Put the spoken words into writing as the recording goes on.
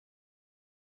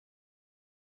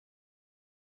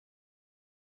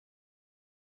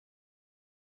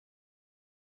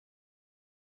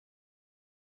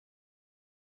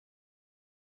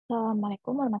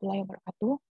Assalamualaikum warahmatullahi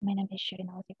wabarakatuh. My name is Shirin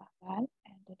Alzifakan,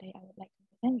 and today I would like to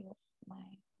present you my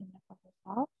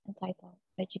proposal entitled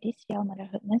Prejudicial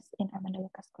Motherhoodness in Armando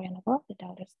Lucas' Korean novel, The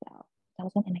Daughter's Tale,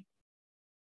 2008.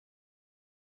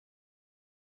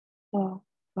 So,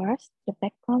 first, the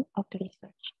background of the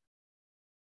research.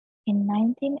 In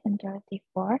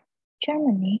 1934,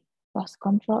 Germany was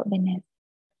controlled by Nazis,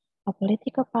 a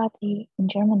political party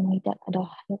in Germany that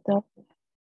Adolf Hitler led.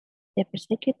 They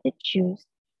persecuted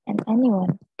Jews and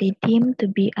anyone they deemed to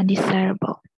be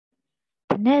undesirable.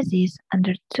 The Nazis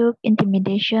undertook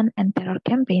intimidation and terror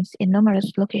campaigns in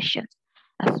numerous locations,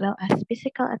 as well as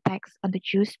physical attacks on the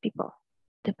Jewish people.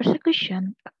 The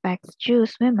persecution affects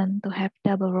Jewish women to have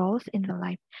double roles in their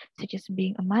life, such as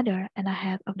being a mother and a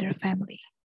head of their family.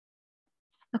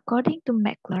 According to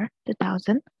Meckler,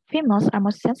 2000, females are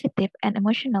more sensitive and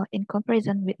emotional in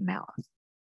comparison with males.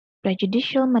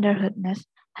 Prejudicial motherhoodness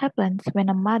happens when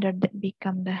a mother that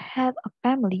becomes the head of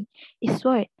family is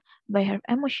swayed by her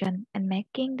emotion and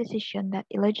making decisions that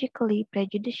illogically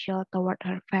prejudicial toward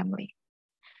her family.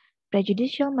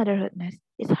 Prejudicial motherhoodness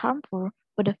is harmful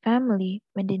for the family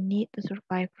when they need to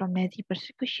survive from Nazi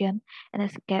persecution and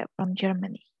escape from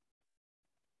Germany.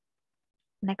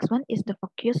 Next one is the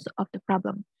focus of the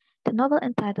problem. The novel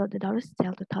entitled The Daughter's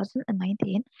Tale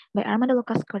 2019 by Armando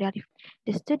Lucas Correa.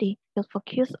 The study will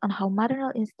focus on how maternal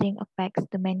instinct affects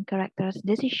the main character's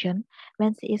decision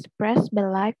when she is pressed by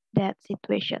life-death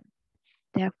situation.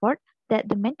 Therefore, that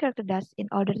the main character does in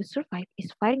order to survive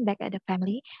is fighting back at the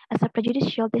family as a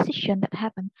prejudicial decision that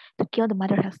happened to kill the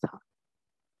mother herself.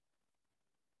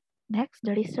 Next,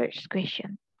 the research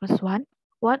question. First one,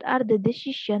 what are the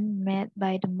decisions made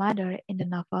by the mother in the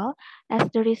novel as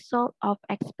the result of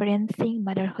experiencing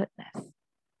motherhoodness?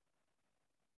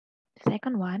 The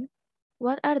second one,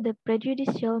 what are the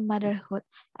prejudicial motherhood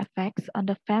effects on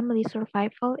the family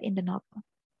survival in the novel?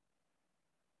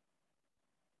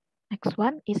 Next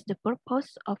one is the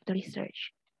purpose of the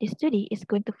research. The study is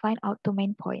going to find out two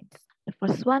main points. The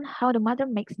first one, how the mother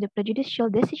makes the prejudicial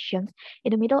decisions in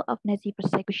the middle of Nazi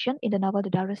persecution in the novel The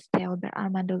Daughter's Tale by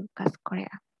Armando Lucas Correa,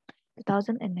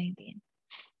 2019.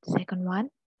 The second one,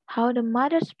 how the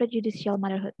mother's prejudicial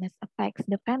motherhoodness affects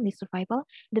the family's survival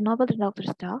in the novel The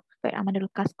Daughter's Tale by Armando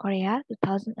Lucas Correa,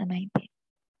 2019.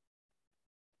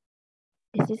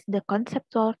 This is the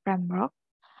conceptual framework.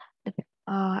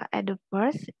 At the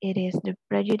first, it is the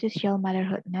prejudicial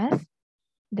motherhoodness.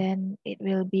 Then it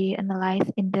will be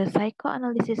analyzed in the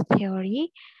psychoanalysis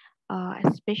theory,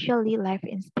 especially life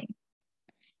instinct.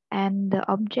 And the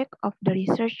object of the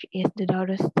research is The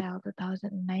Daughter's Tale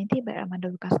 2019 by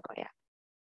Armando Lucas Correa.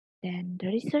 Then the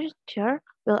researcher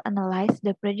will analyze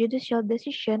the prejudicial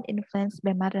decision influenced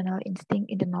by maternal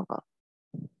instinct in the novel.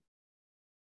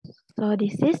 So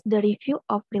this is the review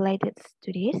of related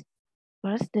studies.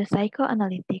 First, the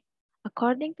psychoanalytic.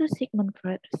 According to Sigmund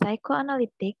Freud,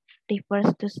 psychoanalytic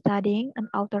refers to studying an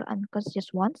author's unconscious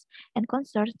wants and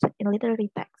concerns in literary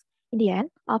text. In the end,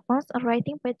 all forms of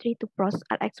writing, poetry to prose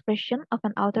are expression of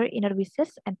an author's inner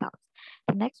wishes and thoughts.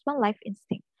 The next one, life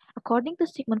instinct. According to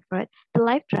Sigmund Freud, the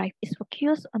life drive is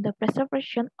focused on the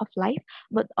preservation of life,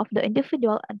 both of the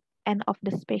individual and of the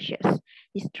species.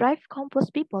 This drive compels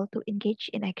people to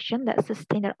engage in action that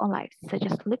sustain their own lives, such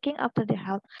as looking after their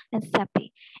health and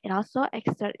safety. It also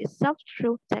exerts itself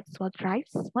through sexual drives,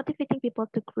 motivating people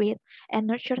to create and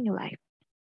nurture new life.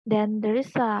 Then there is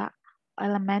a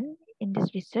element in this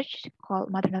research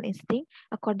called maternal instinct.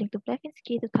 According to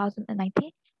Plevinsky 2019,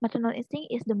 maternal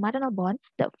instinct is the maternal bond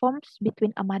that forms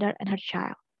between a mother and her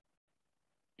child.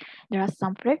 There are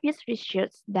some previous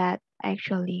research that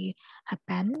actually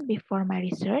happened before my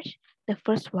research. The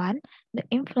first one, the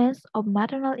influence of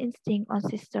maternal instinct on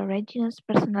Sister Regina's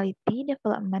personality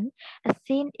development as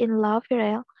seen in La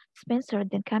Virelle Spencer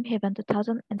Denham Haven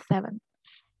 2007.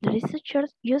 The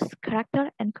researchers used character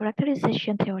and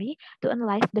characterization theory to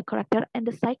analyze the character and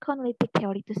the psychoanalytic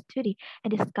theory to study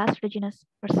and discuss Regina's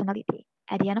personality.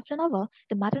 At the end of the novel,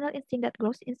 the maternal instinct that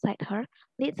grows inside her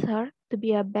leads her to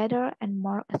be a better and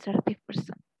more assertive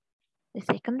person. The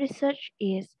second research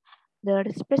is the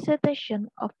representation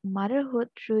of motherhood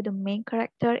through the main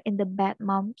character in the Bad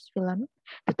Moms film,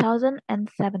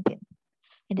 2017.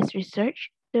 In this research,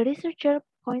 the researcher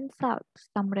points out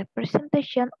some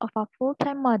representation of a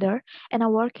full-time mother and a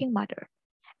working mother.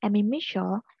 Amy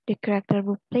Mitchell, the character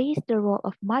who plays the role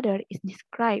of mother, is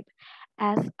described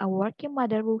as a working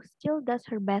mother who still does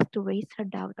her best to raise her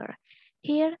daughter.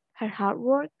 Here, her hard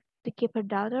work to keep her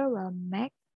daughter well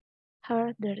makes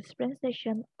her the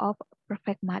representation of a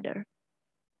perfect mother.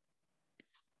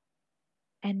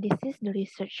 And this is the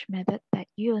research method that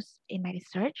used in my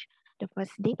research. the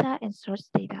first data and source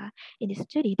data. In this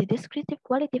study, the descriptive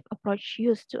qualitative approach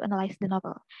used to analyze the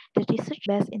novel, the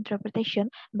research-based interpretation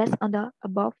based on the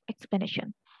above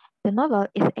explanation. The novel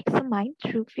is examined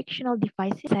through fictional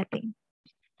devices setting.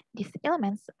 These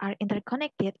elements are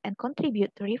interconnected and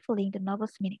contribute to revealing the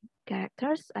novel's meaning.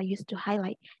 Characters are used to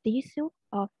highlight the issue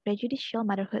of prejudicial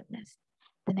motherhoodness.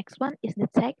 The next one is the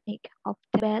technique of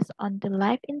based on the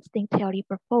life instinct theory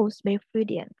proposed by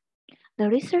Freudian. The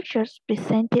researchers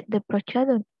presented the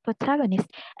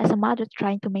protagonist as a mother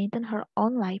trying to maintain her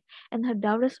own life and her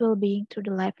daughter's well-being through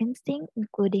the life instinct,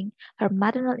 including her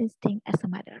maternal instinct as a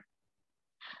mother.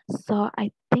 So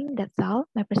I think that's all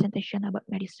my presentation about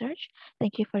my research.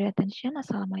 Thank you for your attention.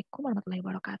 Assalamualaikum warahmatullahi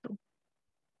wabarakatuh.